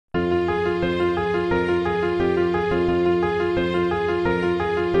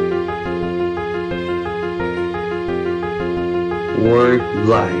Word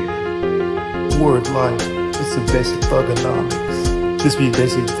life. Word life, it's the basic thugonomics. This be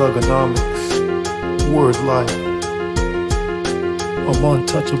basic thugonomics. Word life. I'm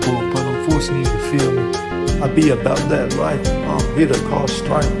untouchable, but I'm forcing you to feel me. I be about that life. I'm here to cause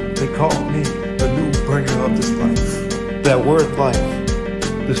strife. They call me the new bringer of this life. That word life.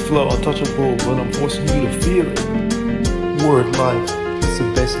 This flow untouchable, but I'm forcing you to feel it. Word life, it's the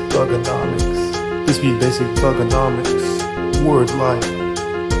basic thugonomics. This be basic thugonomics. Word life.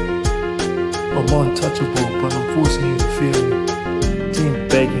 I'm untouchable, but I'm forcing you to feel me. Team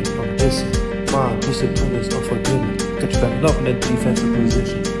begging, I'm dissing. My discipline is unforgiving. Got you backing up in that defensive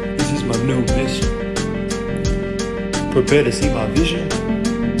position. This is my new mission. Prepare to see my vision.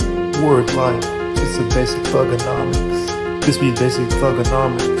 Word life, it's the basic thugonomics. This be basic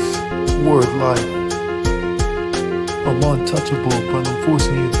thugonomics. Word life. I'm untouchable, but I'm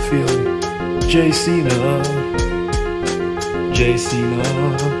forcing you to feel me. Cena. Cena.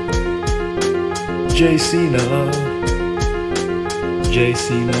 Cena. Cena.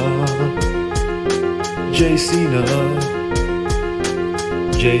 Cena.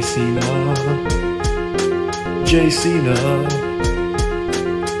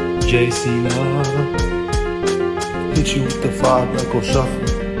 Cena. Hit you with the 5-knuckle shuffle.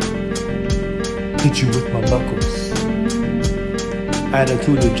 Hit you with my knuckles.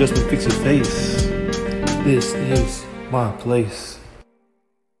 Attitude adjustment, fix your face. This is my place.